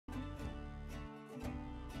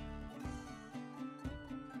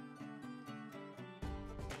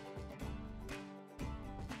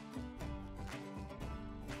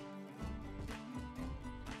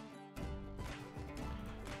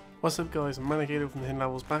What's up guys, I'm Manic Ado from the Hidden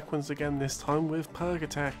Levels back once again, this time with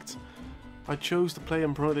Parkitect. I chose to play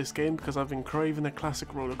and promote this game because I've been craving a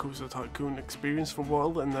classic roller coaster tycoon experience for a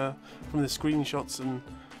while, and from the screenshots and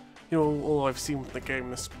all I've seen from the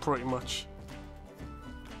game, this pretty much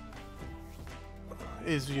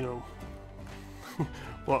is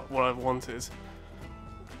what I've wanted,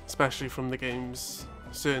 especially from the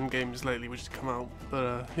certain games lately which have come out.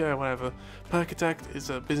 But yeah, whatever. Parkitect is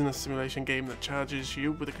a business simulation game that charges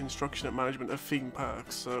you with the construction and management of theme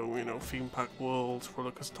parks. So, theme park worlds,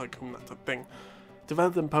 roller coaster tycoon, that type of thing.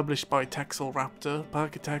 Developed and published by Texel Raptor,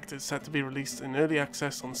 Parkitect is set to be released in early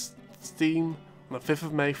access on Steam on the 5th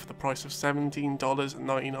of May for the price of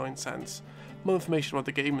 $17.99. More information about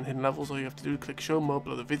the game and hidden levels, all you have to do is click show more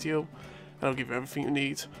below the video, and I'll give you everything you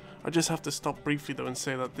need. I just have to stop briefly though and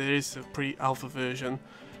say that there is a pre-alpha version,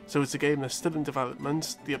 so it's a game that's still in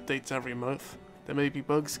development, the updates every month. There may be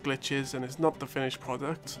bugs, glitches, and it's not the finished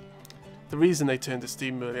product. The reason they turned to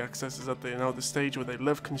Steam Early Access is that they are now at the stage where they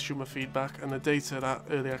love consumer feedback, and the data that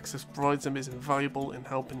Early Access provides them is invaluable in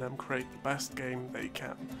helping them create the best game they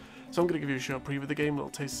can. So I'm going to give you a short preview of the game, a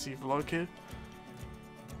little taste to see if you like it.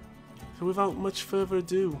 So without much further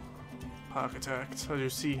ado, Parkitect. As you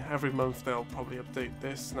see, every month they'll probably update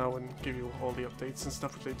this now and give you all the updates and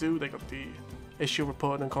stuff which they do. They got the issue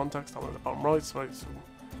reporting and contacts down at the bottom right, so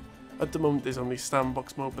at the moment there's only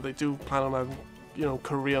sandbox mode, but they do plan on adding,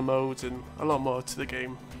 career modes and a lot more to the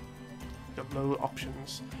game. You got low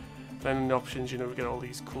options. Then in the options, we get all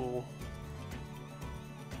these cool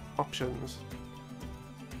options.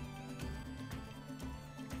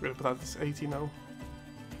 We're gonna put that to 80 now.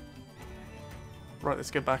 Right,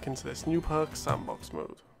 let's get back into this. New park sandbox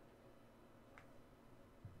mode.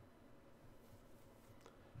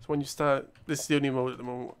 So when you start, this is the only mode at the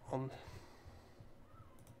moment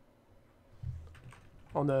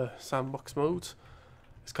on the sandbox mode.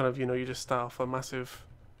 It's kind of, you just start off a massive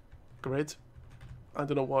grid. I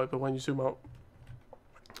don't know why, but when you zoom out.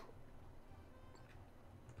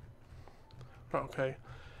 Right, okay.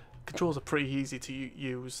 Controls are pretty easy to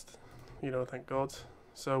use, thank God.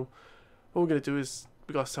 So what we're going to do is,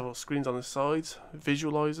 we've got several screens on the side,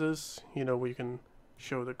 visualizers, where you can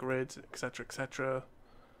show the grid, etc, etc.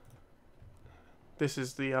 This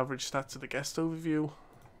is the average stats of the guest overview.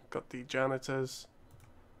 Got the janitors,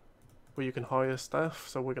 where you can hire staff,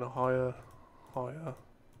 so we're going to hire,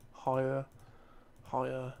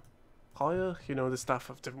 the staff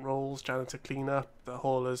have different roles, janitor clean up, the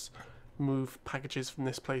haulers move packages from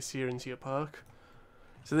this place here into your park.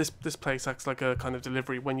 So this place acts like a kind of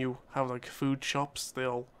delivery. When you have like food shops,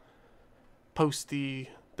 they'll post the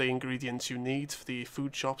ingredients you need for the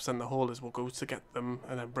food shops, and the haulers will go to get them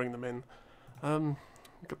and then bring them in. Got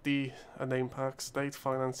a name park, state,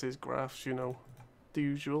 finances, graphs, the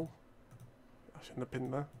usual. I shouldn't have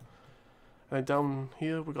pinned that. And then down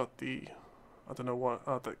here we got the, I don't know what,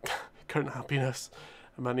 the current happiness,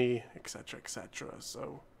 money, etc, etc.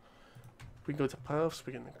 So we go to paths,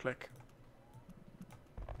 we can click.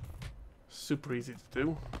 Super easy to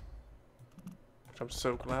do, which I'm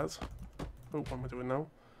so glad. Oh, what am I doing now?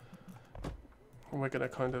 And we're gonna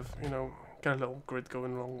kind of, get a little grid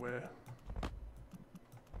going along where.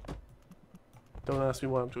 Don't ask me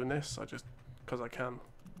why I'm doing this, because I can.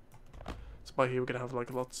 So by here we're gonna have like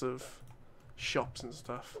lots of shops and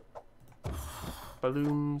stuff.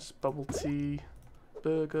 Balloons, bubble tea,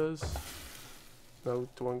 burgers. No,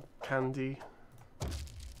 do want candy.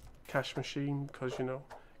 Cash machine, because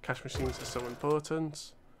cash machines are so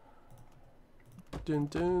important. Dun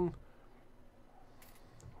dun.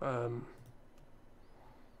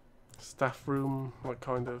 Staff room, like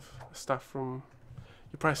kind of a staff room.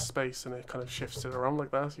 You press space and it kind of shifts it around like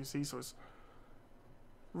that, you see, so it's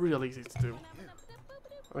real easy to do.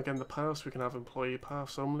 And again, the paths, we can have employee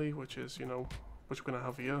paths only, which is, which we're going to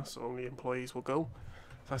have here, so only employees will go.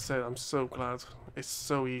 As I said, I'm so glad. It's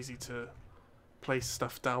so easy to place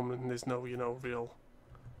stuff down and there's no, real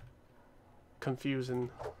confusing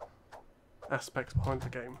aspects behind the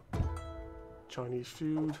game. Chinese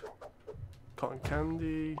food, cotton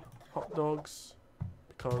candy, hot dogs,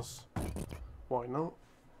 because why not?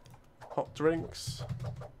 Hot drinks,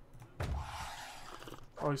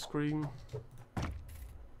 ice cream,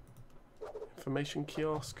 information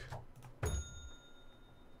kiosk,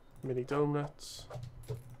 mini donuts,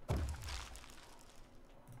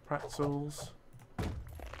 pretzels.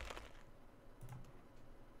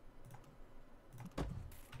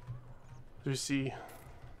 You see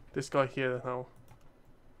this guy here now.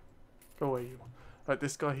 Go away, you. Right,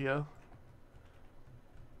 this guy here,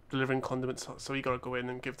 delivering condiments, so you gotta go in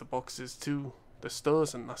and give the boxes to the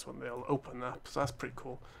stores, and that's when they'll open up, so that's pretty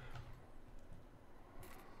cool.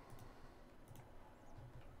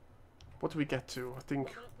 what do we get to? I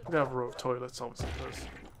think we have a row of toilets, obviously, because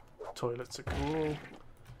toilets are cool.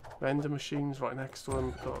 Vending machines right next to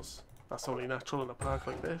them, because that's only natural in a park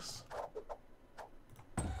like this.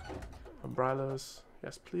 Umbrellas,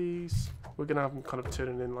 yes please. We're gonna have them kind of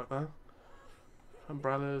turning in like that.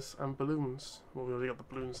 Umbrellas and balloons. Well, we already got the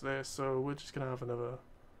balloons there, so we're just gonna have another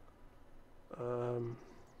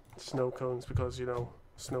snow cones, because you know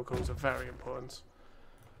snow cones are very important.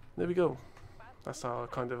 There we go. That's our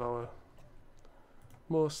kind of our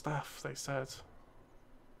more staff. They said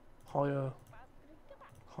higher.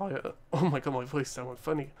 Oh my god, my voice sounded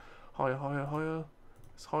funny. Higher.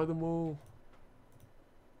 Let's hire them all.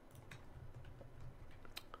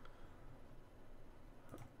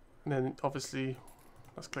 And then obviously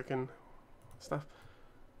that's clicking stuff.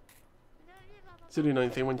 It's the only annoying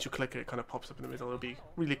thing, once you click it, it kind of pops up in the middle. It would be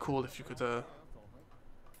really cool if you could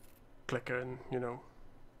click it and, you know,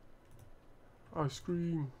 ice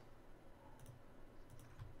cream.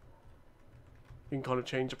 You can kind of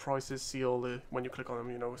change the prices, see all the, when you click on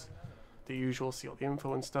them, you know, the usual, see all the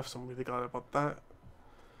info and stuff, so I'm really glad about that.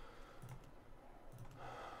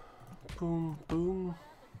 Boom, boom.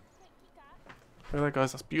 Look at that,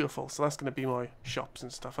 guys, that's beautiful. So that's going to be my shops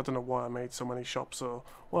and stuff. I don't know why I made so many shops or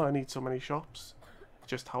why I need so many shops.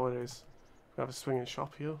 Just how it is. We have a swinging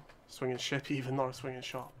shop here. Swinging ship even, not a swinging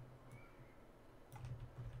shop.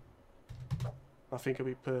 I think it'll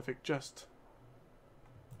be perfect just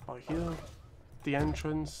by here. The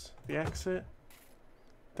entrance, the exit.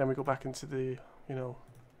 Then we go back into the, you know,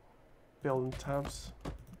 building tabs.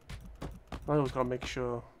 I always gotta make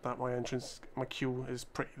sure that my entrance, my queue is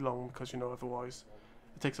pretty long, because you know otherwise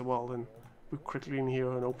it takes a while. Then we quickly in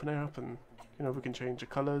here and open it up, and you know we can change the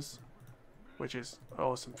colours, which is an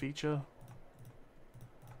awesome feature.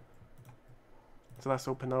 So that's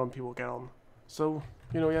open now and people get on. So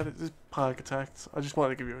you know, yeah, this is Parkitect. I just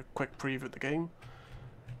wanted to give you a quick preview of the game.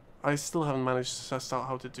 I still haven't managed to suss out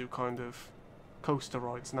how to do kind of coaster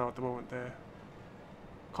rides now at the moment. They're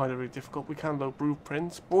kind of really difficult. We can load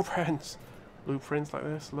blueprints like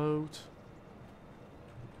this, load.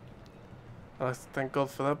 And I thank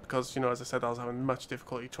God for that, because you know, as I said, I was having much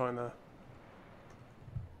difficulty trying to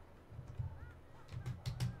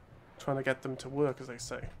get them to work, as they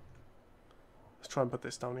say. Let's try and put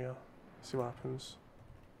this down here, see what happens.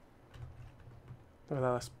 Look at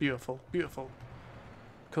that, that's beautiful, beautiful.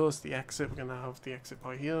 Of course, the exit, we're gonna have the exit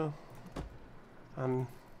by here, and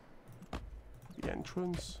the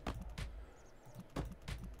entrance.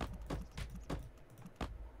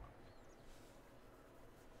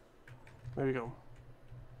 There we go.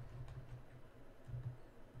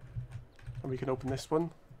 And we can open this one.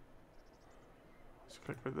 Let's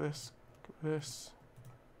click with this, click with this.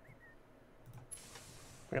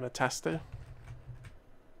 We're gonna test it.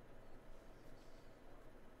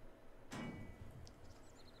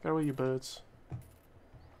 Get away, you birds.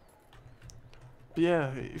 But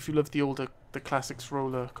yeah, if you love the classics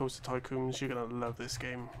roller coaster tycoons, you're gonna love this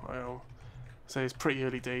game. I'll say it's pretty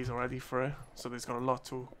early days already for it, so there's got a lot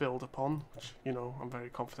to build upon, which you know I'm very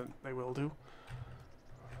confident they will do.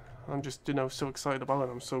 I'm just, you know, so excited about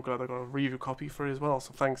it. I'm so glad I got a review copy for it as well.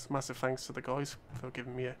 So thanks, massive thanks to the guys for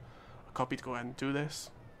giving me a copy to go ahead and do this.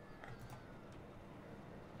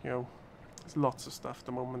 You know, there's lots of stuff at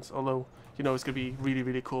the moment. Although, you know, it's gonna be really,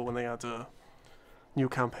 really cool when they add new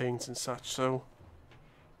campaigns and such. So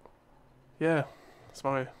yeah, that's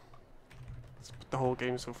about it. That's the whole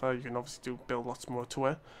game so far. You can obviously build lots more to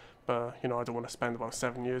it, but you know, I don't want to spend about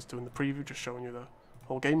 7 years doing the preview, just showing you the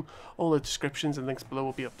whole game. All the descriptions and links below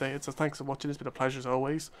will be updated. So thanks for watching. It's been a pleasure as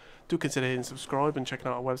always. Do consider hitting subscribe and checking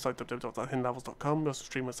out our website www.hiddenlevels.com. We also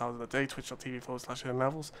stream us hours a day,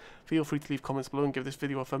 twitch.tv/hiddenlevels. Feel free to leave comments below and give this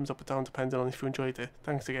video a thumbs up or down, depending on if you enjoyed it.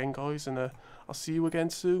 Thanks again, guys, and I'll see you again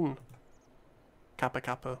soon. Kappa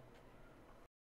Kappa.